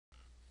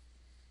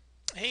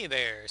Hey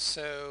there.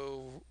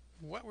 So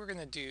what we're going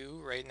to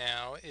do right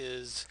now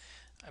is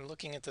I'm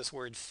looking at this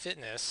word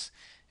fitness,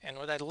 and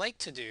what I'd like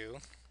to do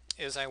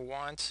is I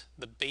want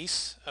the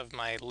base of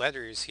my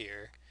letters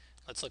here,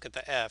 let's look at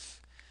the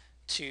F,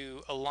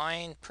 to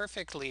align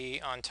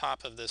perfectly on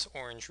top of this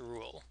orange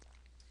rule.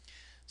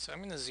 So I'm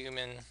going to zoom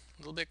in a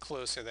little bit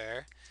closer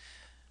there.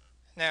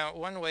 Now,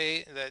 one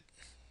way that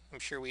I'm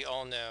sure we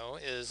all know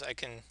is I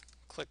can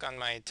click on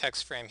my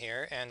text frame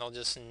here and I'll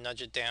just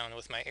nudge it down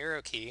with my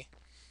arrow key.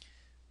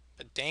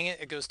 But dang it,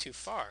 it goes too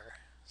far.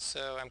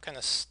 So I'm kind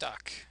of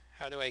stuck.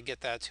 How do I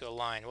get that to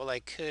align? Well, I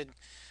could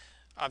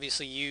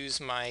obviously use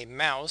my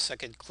mouse. I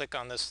could click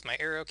on this with my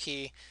arrow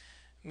key,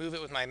 move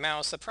it with my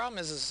mouse. The problem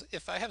is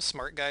if I have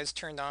smart guides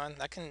turned on,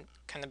 that can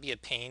kind of be a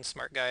pain.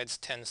 Smart guides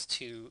tends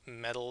to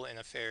meddle in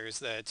affairs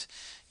that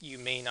you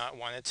may not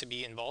want it to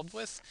be involved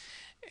with.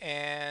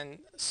 And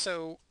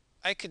so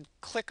I could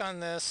click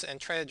on this and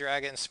try to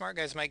drag it, and smart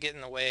guides might get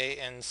in the way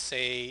and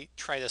say,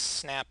 try to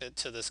snap it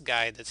to this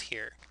guide that's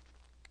here.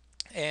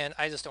 And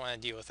I just don't want to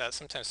deal with that.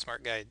 Sometimes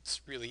smart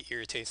guides really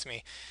irritates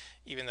me,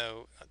 even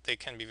though they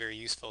can be very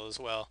useful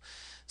as well.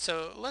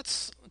 So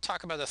let's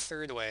talk about a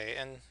third way,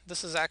 and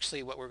this is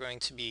actually what we're going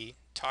to be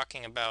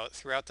talking about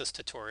throughout this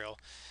tutorial.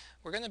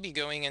 We're going to be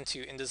going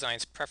into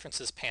InDesign's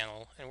Preferences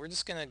panel, and we're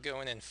just going to go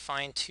in and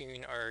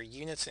fine-tune our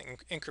units and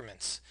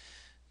increments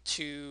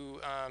to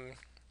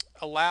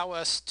allow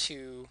us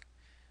to,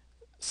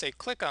 say,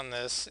 click on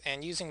this,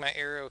 and using my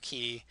arrow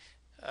key,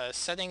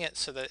 setting it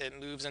so that it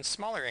moves in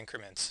smaller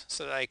increments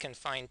so that I can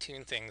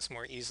fine-tune things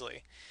more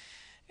easily.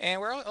 And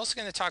we're also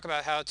going to talk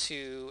about how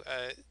to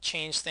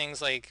change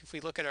things, like if we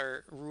look at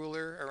our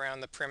ruler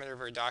around the perimeter of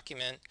our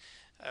document,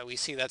 we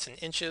see that's in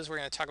inches. We're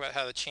going to talk about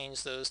how to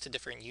change those to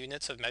different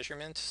units of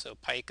measurement, so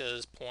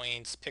picas,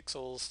 points,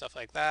 pixels, stuff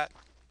like that.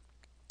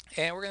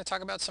 And we're going to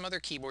talk about some other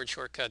keyboard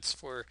shortcuts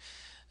for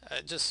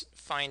just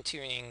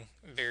fine-tuning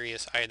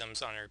various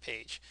items on our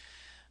page.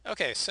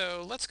 Okay,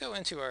 so let's go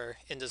into our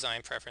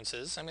InDesign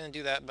preferences. I'm going to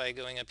do that by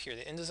going up here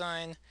to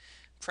InDesign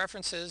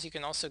preferences. You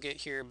can also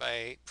get here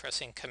by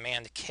pressing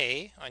Command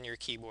K on your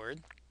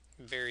keyboard.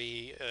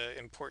 Very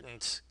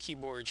important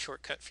keyboard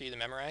shortcut for you to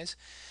memorize.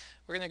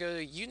 We're going to go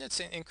to Units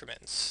and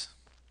Increments.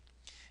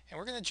 And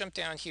we're going to jump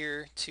down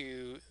here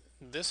to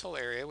this whole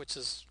area, which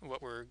is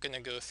what we're going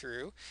to go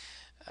through.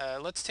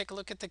 Let's take a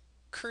look at the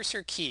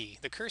cursor key.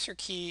 The cursor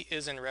key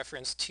is in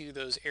reference to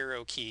those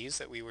arrow keys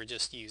that we were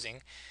just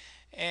using.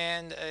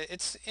 And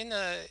it's in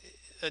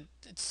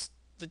it's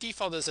the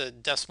default is a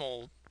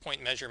decimal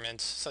point measurement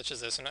such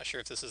as this. I'm not sure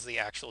if this is the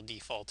actual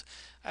default.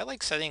 I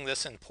like setting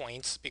this in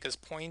points because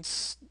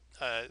points,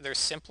 they're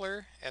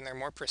simpler and they're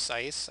more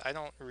precise. I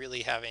don't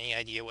really have any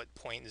idea what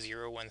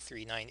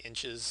 0.0139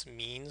 inches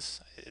means.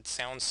 It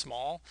sounds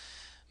small,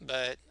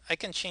 but I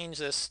can change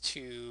this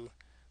to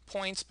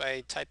points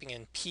by typing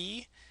in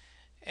P,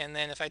 and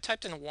then if I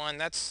typed in 1,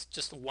 that's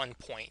just 1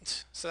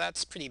 point. So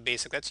that's pretty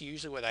basic. That's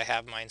usually what I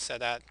have mine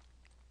set at.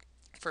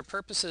 For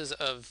purposes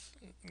of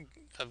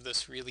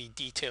this really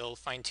detailed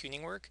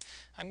fine-tuning work,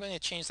 I'm going to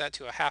change that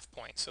to a half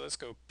point. So let's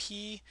go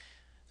P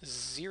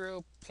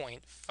 0.5,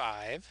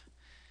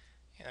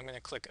 and I'm going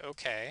to click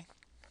OK.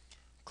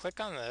 Click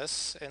on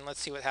this, and let's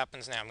see what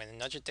happens now. I'm going to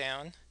nudge it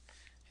down,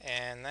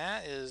 and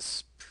that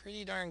is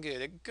pretty darn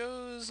good. It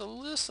goes a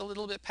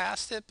little bit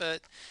past it,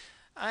 but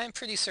I'm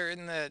pretty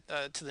certain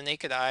that to the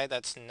naked eye,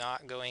 that's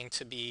not going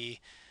to be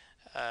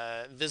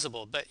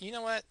visible. But you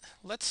know what?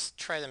 Let's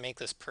try to make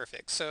this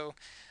perfect. So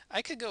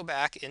I could go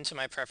back into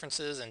my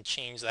preferences and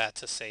change that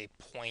to say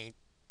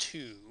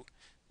 0.2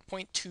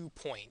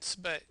 points,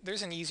 but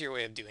there's an easier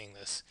way of doing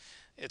this.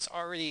 It's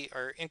already,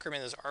 our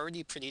increment is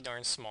already pretty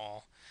darn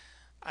small.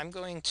 I'm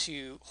going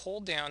to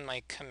hold down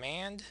my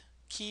command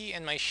key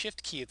and my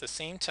shift key at the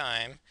same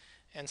time,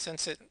 and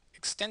since it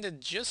extended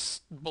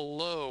just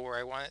below where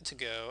I want it to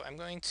go, I'm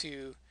going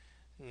to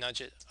nudge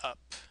it up.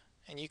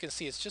 And you can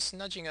see it's just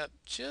nudging up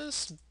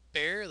just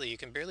barely. You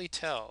can barely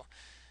tell.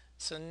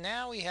 So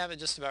now we have it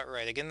just about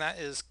right. Again, that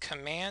is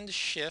Command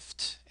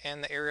Shift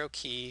and the arrow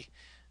key,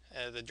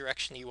 the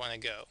direction you want to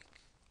go.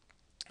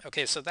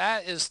 Okay, so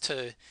that's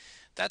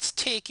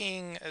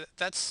taking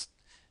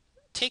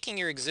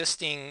your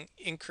existing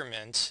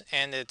increment,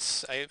 and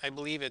I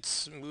believe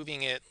it's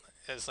moving it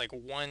as like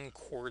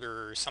 1/4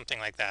 or something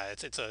like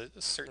that. It's a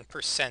certain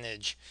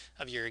percentage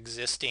of your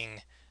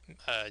existing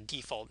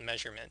default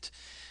measurement.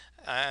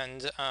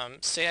 And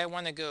say I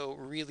want to go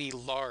really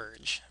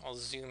large. I'll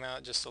zoom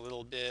out just a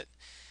little bit,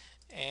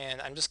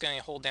 and I'm just going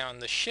to hold down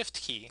the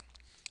shift key.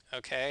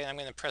 Okay, I'm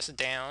going to press it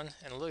down,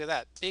 and look at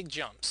that, big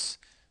jumps.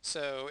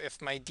 So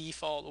if my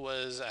default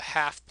was a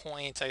half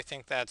point, I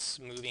think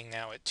that's moving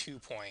now at 2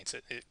 points.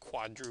 It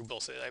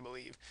quadruples it, I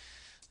believe.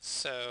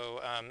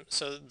 So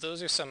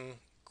those are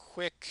some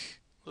quick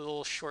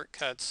little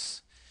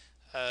shortcuts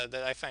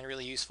that I find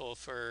really useful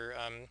for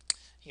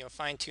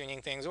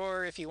fine-tuning things,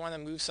 or if you want to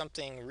move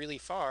something really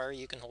far,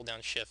 you can hold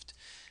down shift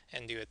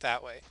and do it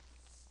that way.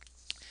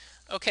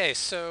 Okay,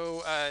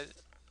 so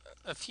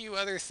a few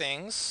other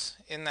things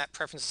in that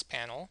preferences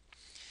panel.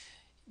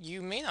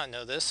 You may not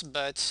know this,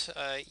 but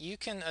you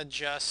can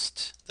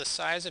adjust the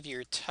size of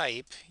your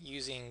type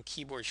using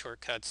keyboard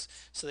shortcuts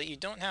so that you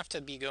don't have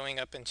to be going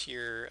up into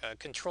your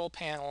control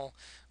panel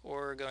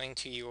or going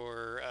to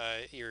your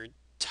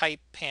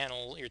type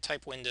panel, your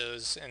type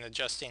windows, and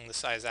adjusting the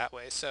size that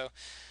way. So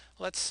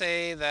let's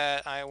say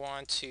that I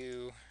want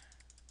to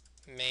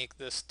make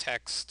this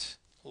text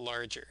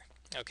larger.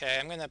 Okay,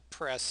 I'm going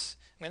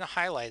to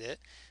highlight it.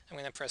 I'm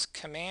going to press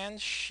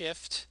Command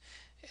Shift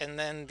and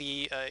then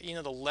the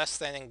the less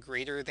than and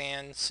greater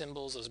than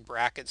symbols, those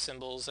bracket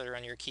symbols that are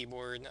on your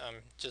keyboard,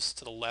 just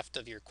to the left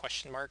of your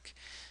question mark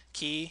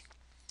key.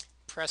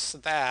 Press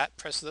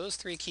those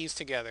three keys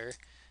together,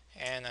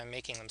 and I'm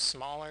making them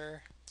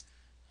smaller.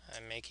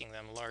 I'm making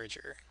them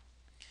larger.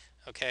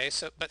 Okay,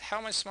 so but how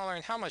much smaller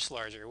and how much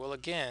larger? Well,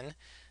 again,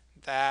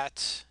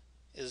 that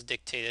is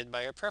dictated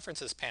by our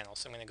preferences panel.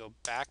 So I'm going to go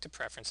back to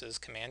preferences,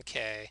 Command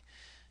K,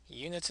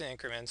 units and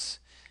increments,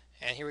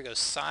 and here we go,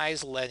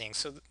 size leading.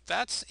 So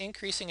that's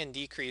increasing and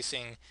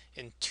decreasing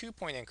in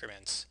 2-point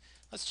increments.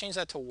 Let's change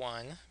that to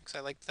 1 because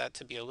I like that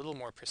to be a little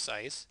more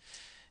precise.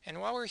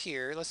 And while we're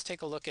here, let's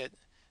take a look at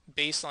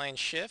baseline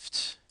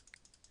shift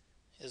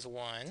is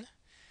 1,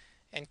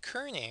 and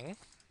kerning,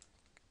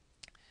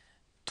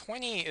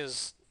 20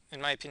 is,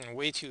 in my opinion,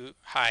 way too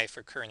high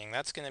for kerning.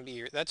 That's going to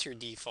be that's your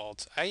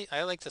default.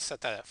 I like to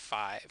set that at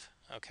 5.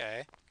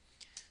 Okay,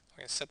 we're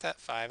going to set that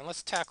 5, and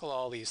let's tackle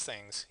all these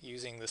things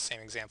using the same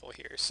example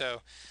here.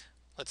 So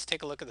let's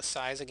take a look at the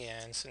size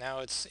again. So now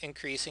it's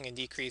increasing and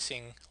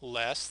decreasing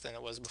less than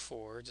it was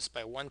before, just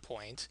by 1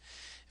 point.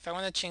 If I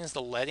want to change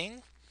the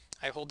leading,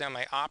 I hold down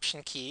my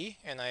Option key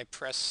and I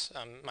press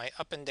my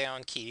up and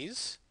down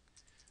keys.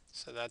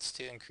 So that's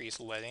to increase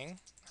leading.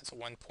 That's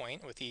 1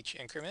 point with each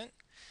increment.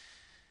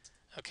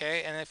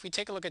 Okay, and if we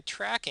take a look at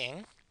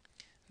tracking,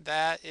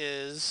 that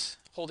is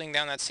holding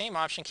down that same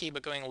Option key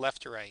but going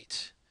left to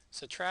right.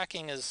 So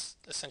tracking is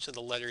essentially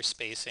the letter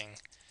spacing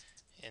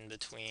in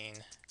between.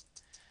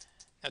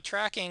 Now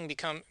tracking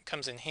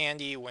comes in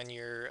handy when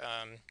you're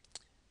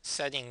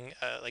setting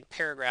like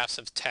paragraphs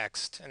of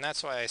text, and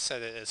that's why I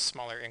set it as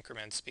smaller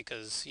increments,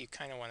 because you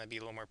kind of want to be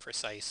a little more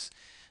precise.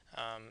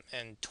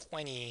 And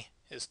 20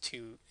 is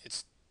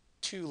it's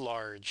too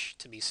large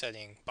to be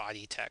setting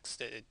body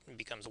text. It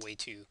becomes way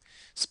too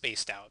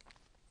spaced out.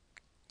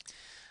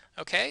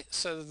 Okay,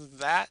 so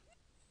that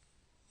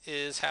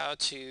is how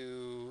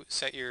to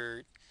set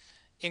your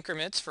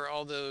increments for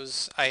all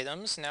those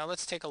items. Now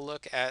let's take a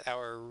look at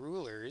our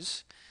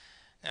rulers.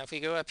 Now if we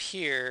go up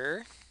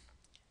here,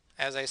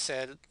 as I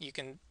said, you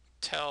can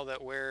tell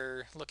that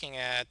we're looking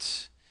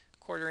at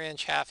 1/4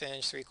 inch, 1/2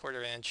 inch,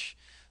 3/4 inch.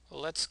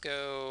 Well, let's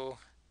go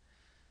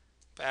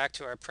back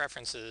to our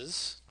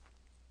preferences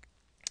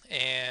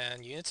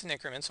and units and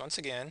increments once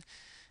again.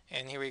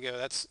 And here we go.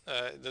 That's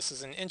this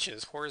is in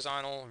inches,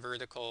 horizontal,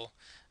 vertical.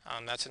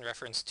 That's in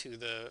reference to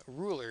the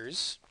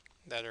rulers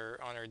that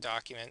are on our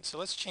document. So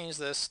let's change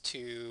this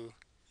to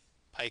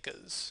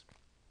picas.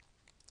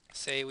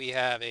 Say we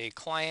have a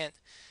client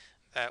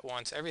that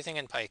wants everything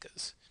in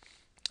picas.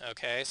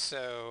 Okay,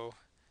 so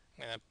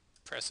I'm going to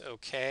press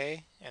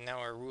OK, and now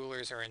our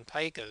rulers are in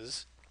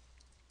picas,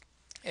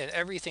 and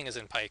everything is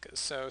in picas.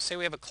 So say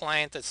we have a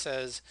client that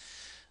says,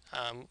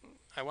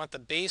 I want the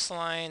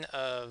baseline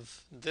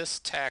of this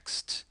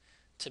text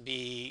to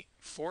be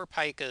 4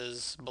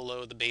 picas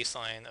below the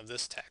baseline of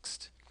this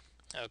text.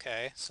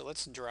 Okay, so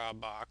let's draw a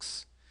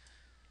box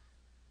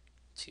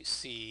to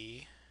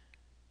see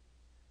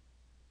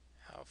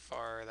how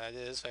far that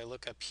is. If I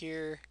look up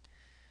here,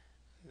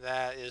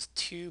 that is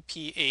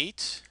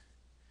 2p8.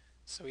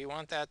 So we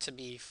want that to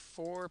be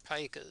 4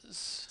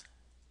 picas.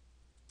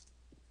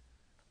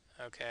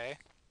 Okay,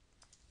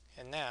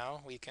 and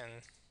now we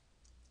can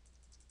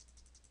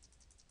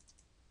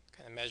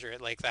kind of measure it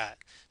like that.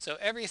 So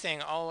everything,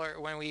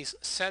 when we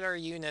set our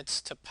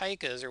units to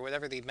picas or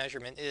whatever the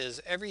measurement is,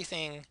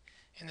 everything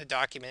in the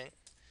document,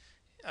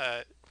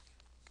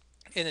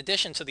 in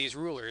addition to these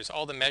rulers,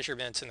 all the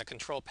measurements in the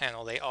control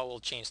panel, they all will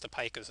change to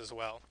picas as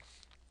well.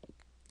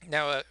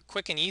 Now a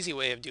quick and easy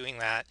way of doing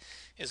that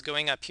is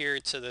going up here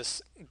to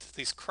these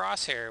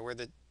crosshair where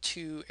the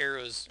two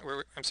arrows,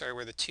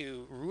 where the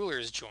two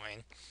rulers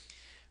join,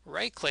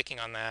 right clicking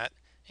on that,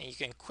 and you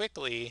can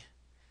quickly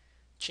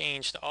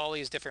change to all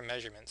these different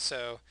measurements.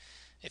 So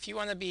if you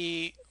want to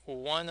be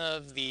one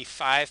of the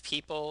 5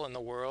 people in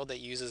the world that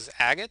uses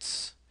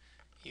agates,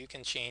 you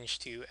can change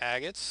to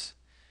agates,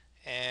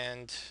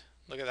 and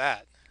look at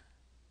that,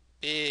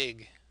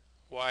 big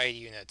wide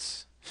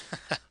units.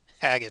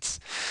 Agates.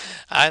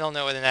 I don't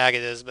know what an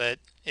agate is, but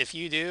if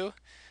you do,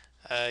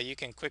 you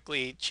can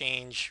quickly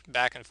change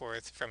back and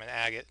forth from an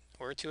agate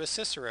or to a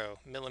Cicero,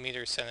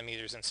 millimeters,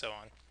 centimeters, and so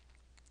on.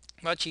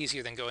 Much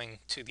easier than going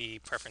to the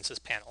preferences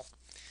panel.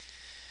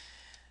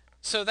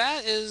 So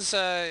that is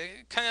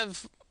kind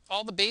of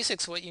all the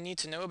basics, what you need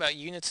to know about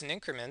units and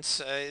increments.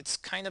 It's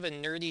kind of a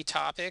nerdy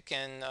topic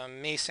and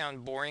may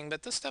sound boring,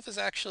 but this stuff is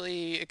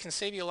actually, it can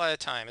save you a lot of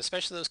time,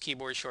 especially those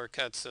keyboard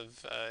shortcuts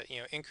of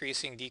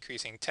increasing,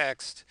 decreasing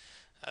text,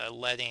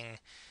 leading.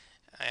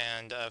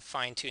 and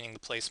fine-tuning the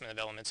placement of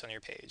elements on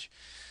your page.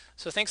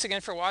 So thanks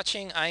again for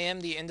watching. I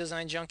am the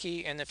InDesign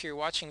Junkie, and if you're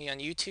watching me on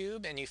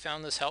YouTube and you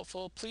found this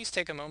helpful, please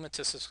take a moment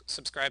to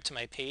subscribe to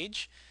my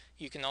page.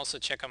 You can also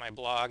check out my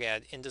blog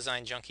at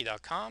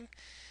indesignjunkie.com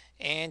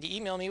and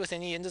email me with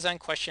any InDesign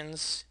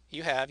questions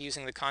you have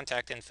using the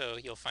contact info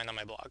you'll find on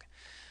my blog.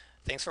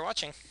 Thanks for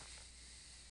watching.